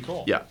 that's pretty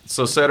cool. Yeah,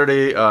 so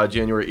Saturday,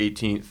 January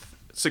 18th,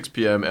 6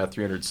 p.m. at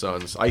 300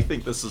 Suns. I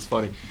think this is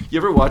funny. You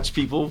ever watch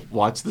people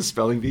watch the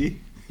spelling bee?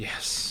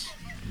 Yes.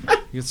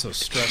 You get so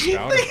stressed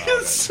out about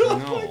it. So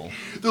funny.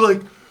 They're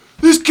like,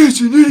 this kid's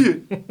an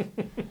idiot.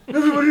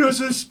 Everybody knows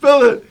how to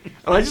spell it.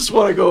 And I just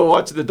want to go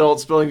watch an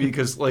adult spelling bee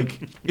because,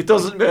 it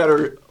doesn't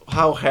matter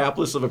how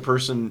hapless of a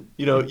person,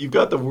 you've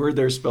got the word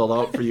there spelled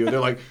out for you. And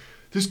they're like,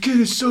 this kid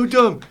is so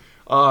dumb.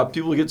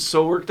 People get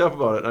so worked up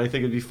about it. And I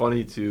think it'd be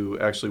funny to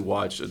actually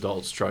watch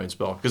adults try and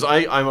spell. Because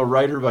I'm a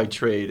writer by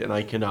trade, and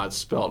I cannot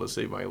spell to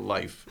save my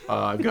life.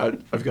 I've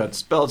got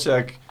spell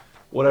check.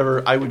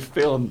 Whatever, I would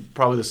fail in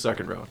probably the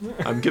second round.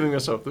 I'm giving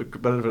myself the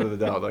benefit of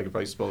the doubt that I could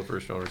probably spell the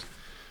first rounders.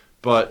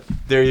 But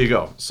there you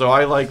go. So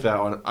I like that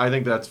one. I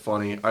think that's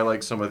funny. I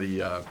like some of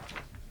the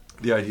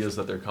ideas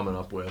that they're coming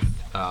up with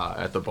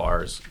at the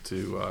bars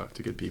to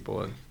get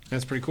people in.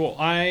 That's pretty cool.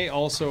 I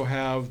also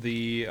have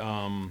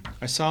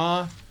I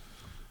saw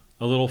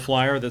a little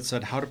flyer that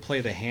said how to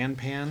play the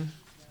handpan.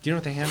 Do you know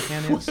what the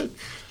handpan is?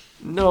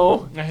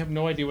 No. I have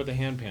no idea what the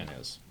handpan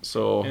is.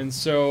 So And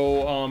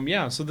so,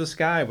 so this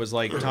guy was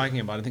like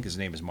talking about, I think his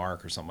name is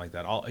Mark or something like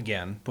that. I'll,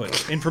 again,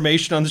 put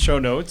information on the show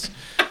notes.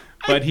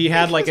 But he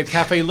had like at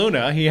Cafe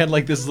Luna, he had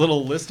like this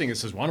little listing that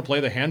says, want to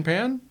play the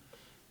handpan?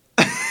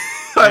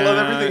 I love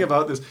everything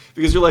about this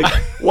because you're like,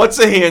 what's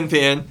a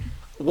handpan?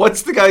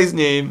 What's the guy's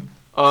name?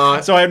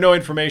 So I have no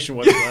information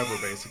whatsoever,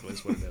 basically,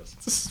 is what it is.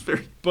 This is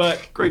very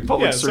But great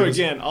public so service.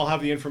 again, I'll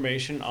have the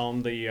information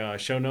on the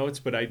show notes,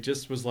 but I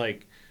just was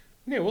like,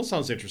 yeah, well,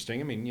 sounds interesting.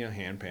 I mean,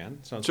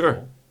 handpan. Sounds Sure.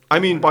 cool. I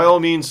mean, by all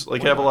means,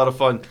 like, have a lot of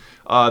fun.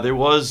 There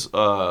was,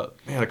 a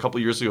couple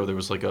years ago, there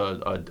was like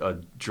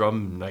a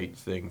drum night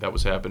thing that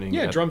was happening.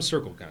 Yeah, at, drum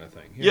circle kind of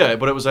thing. Yeah,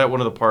 but it was at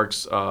one of the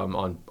parks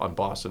on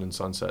Boston and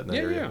Sunset in that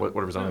area,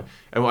 whatever's on there.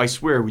 And I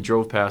swear we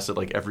drove past it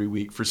like every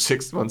week for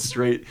 6 months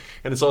straight,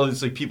 and it's all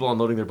these like people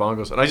unloading their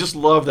bongos. And I just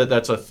love that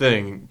that's a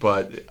thing,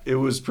 but it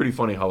was pretty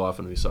funny how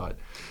often we saw it.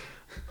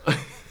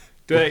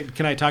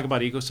 Can I talk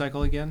about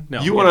EcoCycle again?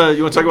 No. You wanna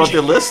talk about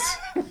their list?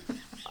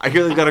 I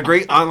hear they've got a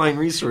great online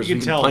resource. You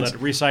can tell that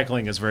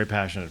recycling is very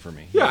passionate for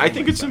me. Yeah, I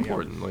think it's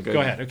important. Yeah. Like,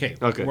 Go ahead.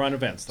 Okay. We're on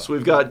events, though. So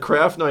we've got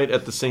Craft Night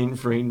at the St.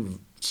 Vrain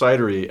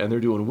Cidery, and they're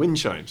doing wind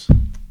chimes.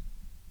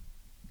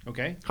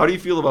 Okay. How do you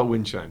feel about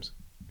wind chimes?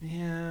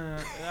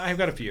 Yeah, I've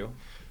got a few.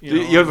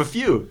 You have a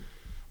few.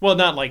 Well,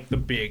 not like the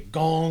big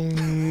gong.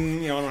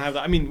 I don't have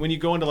that. I mean, when you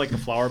go into like the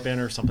flower bin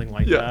or something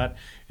like that,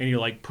 and you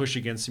like push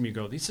against them, you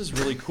go, "This is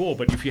really cool."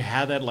 But if you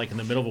had that like in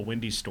the middle of a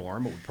windy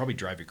storm, it would probably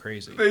drive you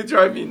crazy. They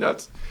drive me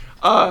nuts.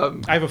 I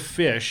have a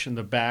fish in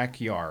the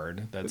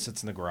backyard that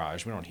sits in the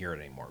garage. We don't hear it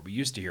anymore. We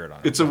used to hear it on.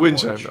 It's a wind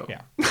chime, though.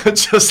 Yeah,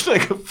 just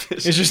like a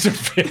fish. It's just a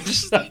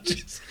fish.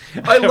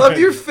 I love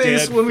your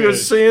face dead when we were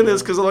fish. saying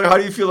this because I'm like, "How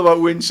do you feel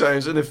about wind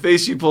chimes?" And the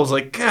face you pull is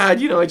like,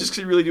 "God, I just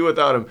could really do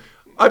without them."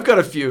 I've got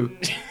a few.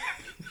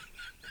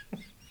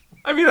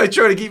 I mean, I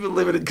try to keep it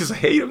limited because I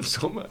hate them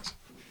so much.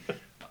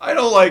 I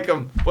don't like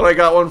them, but I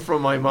got one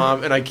from my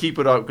mom, and I keep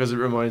it up because it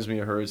reminds me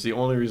of her. It's the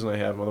only reason I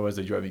have them. Otherwise,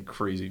 they drive me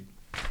crazy.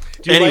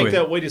 Do you like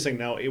that? Wait a second.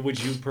 Now,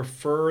 would you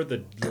prefer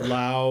the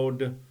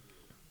loud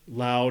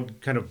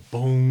kind of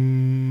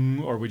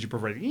boom, or would you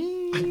prefer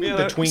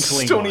the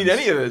twinkling? Don't need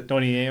any of it.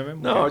 Don't need any of it.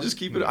 No, just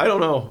keep it. I don't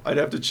know. I'd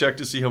have to check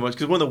to see how much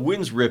because when the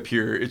winds rip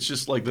here, it's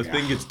just like the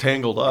thing gets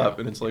tangled up,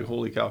 and it's like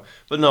holy cow.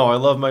 But no, I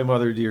love my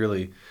mother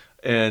dearly.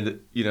 And,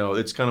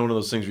 it's kind of one of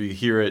those things where you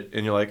hear it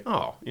and you're like,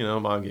 oh,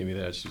 mom gave me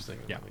that. She was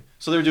thinking about me.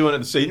 So they're doing it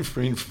at the St.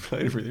 Vrain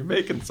Cidery. They're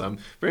making some.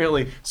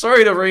 Apparently,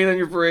 sorry to rain on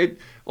your parade.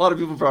 A lot of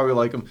people probably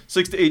like them.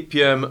 6 to 8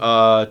 p.m.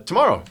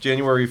 Tomorrow,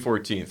 January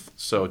 14th.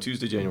 So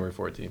Tuesday, January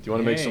 14th. You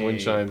want to make some wind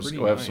chimes,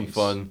 go have some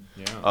fun.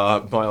 Yeah.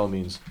 By all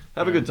means.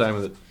 Have a good time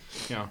with it.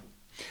 Yeah.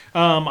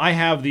 I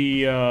have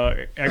the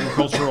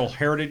Agricultural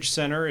Heritage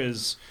Center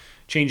is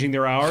changing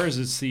their hours.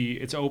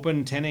 It's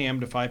open 10 a.m.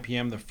 to 5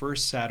 p.m. the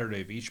first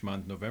Saturday of each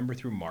month, November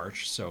through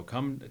March. So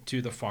come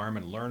to the farm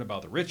and learn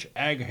about the rich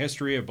ag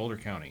history of Boulder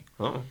County.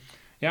 Oh.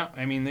 Yeah,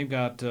 I mean, they've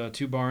got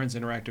 2 barns,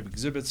 interactive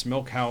exhibits,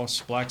 milk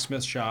house,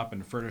 blacksmith shop,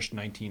 and furnished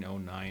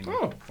 1909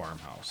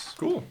 farmhouse.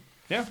 Cool.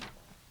 Yeah.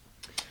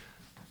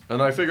 And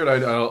I figured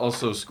I'd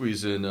also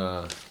squeeze in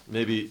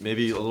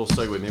maybe a little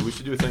segue. Maybe we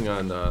should do a thing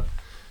on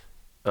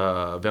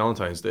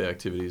Valentine's Day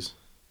activities.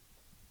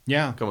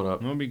 Yeah, coming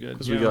up. That would be good.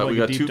 Because we got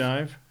a deep 2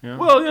 dive. Yeah.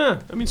 Well,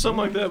 yeah, I mean something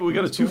like that. But we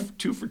got a two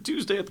for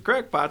Tuesday at the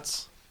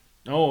Crackpots.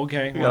 Oh,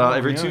 okay. We got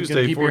every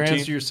Tuesday. Keep 14th. your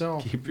hands to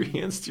yourself. Keep your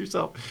hands to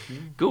yourself.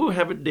 Go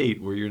have a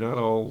date where you're not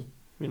all,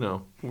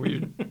 where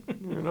you're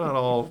not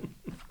all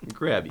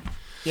grabby.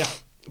 Yeah.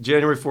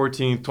 January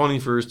 14th,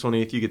 21st,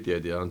 28th. You get the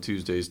idea. On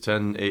Tuesdays,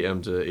 10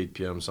 a.m. to 8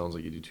 p.m. Sounds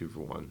like you do 2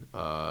 for 1.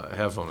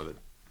 Have fun with it.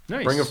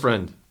 Nice. Bring a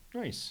friend.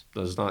 Nice.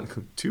 Does not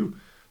include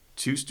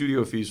two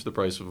studio fees for the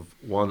price of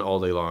 1 all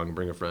day long.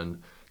 Bring a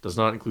friend. Does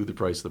not include the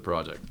price of the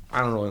project.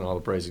 I don't really know how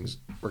the pricing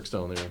works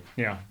down there.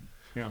 Yeah.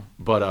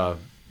 But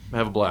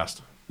have a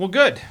blast. Well,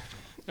 good.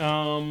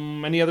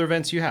 Any other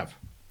events you have?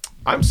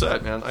 I'm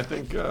set, man. I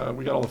think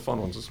we got all the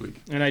fun ones this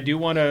week. And I do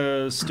want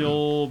to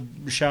still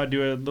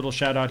do a little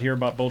shout out here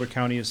about Boulder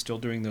County is still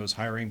doing those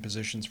hiring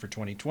positions for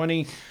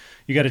 2020.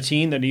 You got a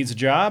teen that needs a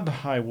job,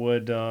 I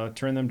would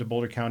turn them to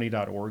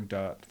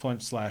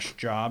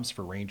bouldercounty.org/jobs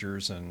for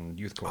rangers and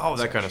youth corps. Oh,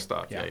 that kind of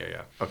stuff.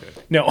 Yeah. Okay.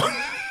 No.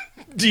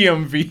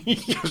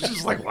 DMV. I was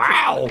just like,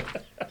 wow.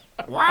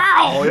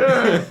 Wow,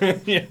 yeah.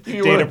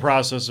 Data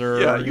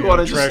processor. Yeah, you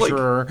want to just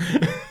treasurer.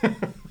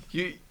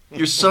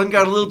 Your son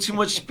got a little too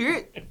much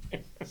spirit?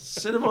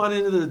 Send him on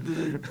into the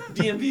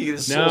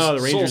DMV. The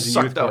Rangers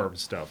and Youth Corps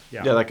stuff.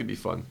 Yeah, that could be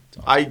fun.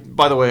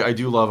 By the way, I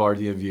do love our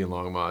DMV in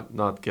Longmont,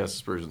 not Cast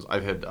Aspersions.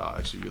 I've had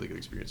actually really good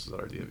experiences at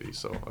our DMV,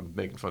 so I'm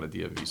making fun of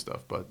DMV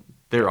stuff, but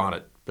they're on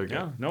it. They're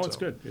good. Yeah, it's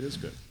good. It is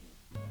good.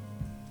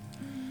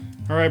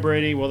 All right,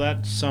 Brady. Well,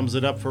 that sums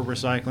it up for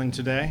recycling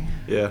today.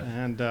 Yeah.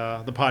 And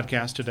the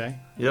podcast today.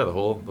 Yeah, the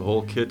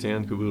whole kit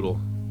and caboodle.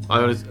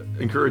 I would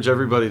encourage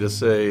everybody to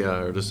say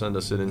or to send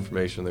us in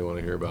information they want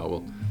to hear about.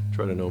 We'll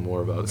try to know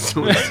more about it.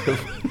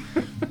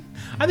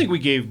 I think we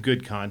gave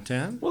good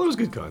content. Well, it was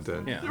good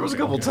content. Yeah, There was a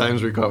okay, couple okay.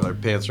 times we caught our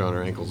pants around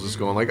our ankles, just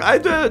going like, I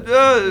did.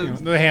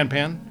 The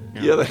handpan.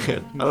 Yeah, the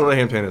hand. I don't know what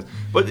a handpan is.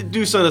 But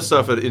do send us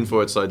stuff at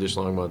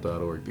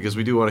info@sidedishlongmont.org because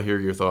we do want to hear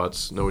your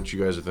thoughts, know what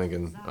you guys are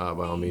thinking. By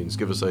all means,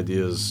 give us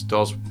ideas.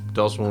 Tell us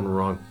when we're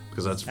wrong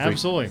because that's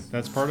Absolutely.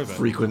 That's part of it.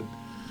 frequent.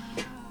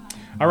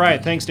 All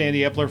right. Thanks to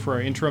Andy Epler for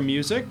our intro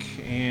music.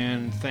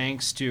 And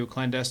thanks to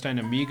Clandestine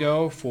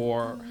Amigo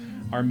for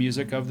our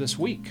music of this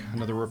week.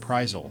 Another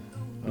reprisal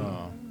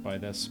by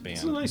this band.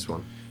 It's a nice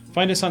one.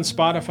 Find us on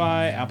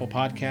Spotify, Apple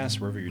Podcasts,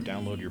 wherever you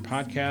download your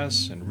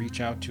podcasts, and reach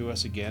out to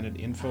us again at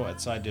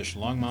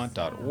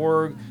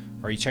info@sidedishlongmont.org,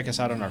 or you check us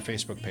out on our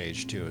Facebook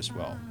page too as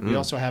well. We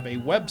also have a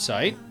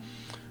website,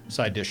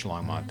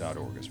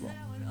 sidedishlongmont.org as well.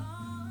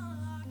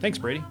 Thanks,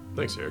 Brady.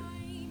 Thanks, Eric.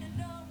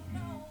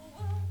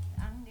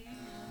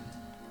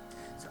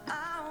 So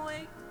I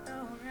wait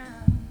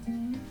around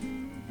and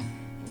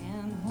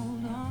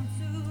hold on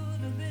to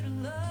the bit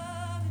of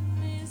love in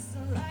this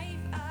life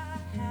I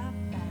have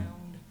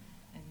found,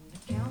 and to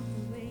count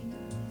the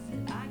ways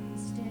that I can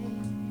stay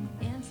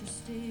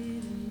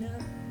interested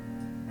enough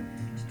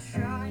to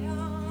try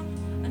on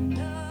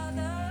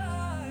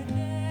another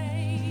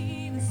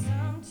day. But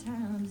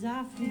sometimes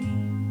I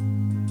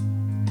feel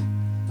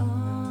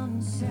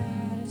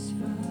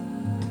unsatisfied.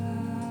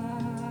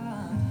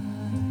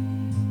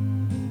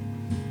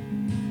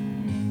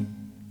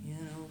 You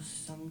know,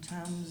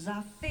 sometimes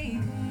I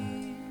feel